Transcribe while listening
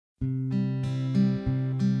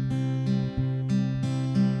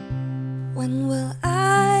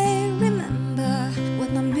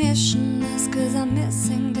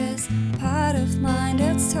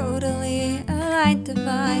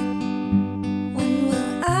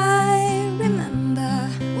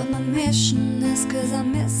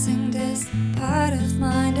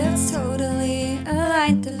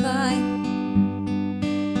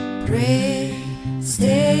Pray,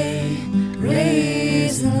 stay,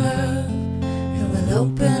 raise in love. It will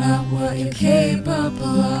open up what you're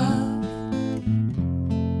capable of.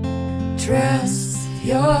 Trust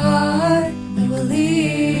your heart, it will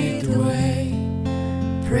lead the way.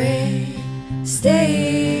 Pray,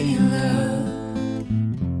 stay in love.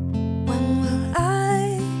 When will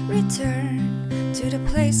I return to the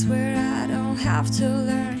place where I don't have to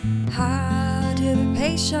learn how to be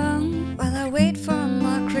patient while I wait for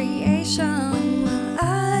my creation? When will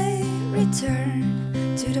I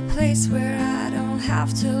return to the place where I don't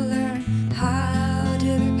have to learn how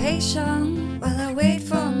to be patient while I wait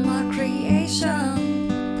for my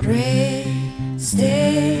creation? Pray,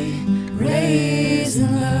 stay, raise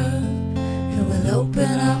in love. It will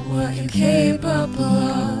open up what you're capable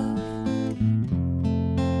of.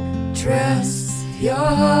 Trust your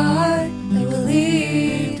heart, it will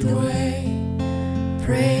lead the way.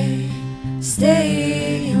 Pray,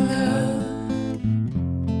 stay in love.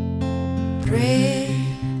 Pray,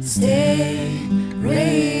 stay,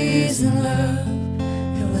 raise in love.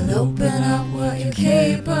 It will open up what you're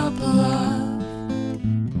capable of.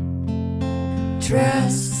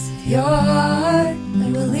 Trust your heart,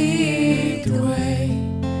 it will lead the way.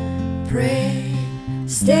 Pray,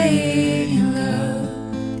 stay in love.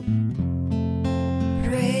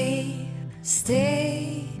 Pray,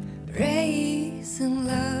 stay, raise in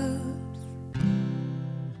love.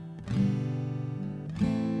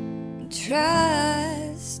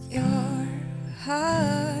 Trust your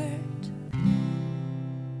heart.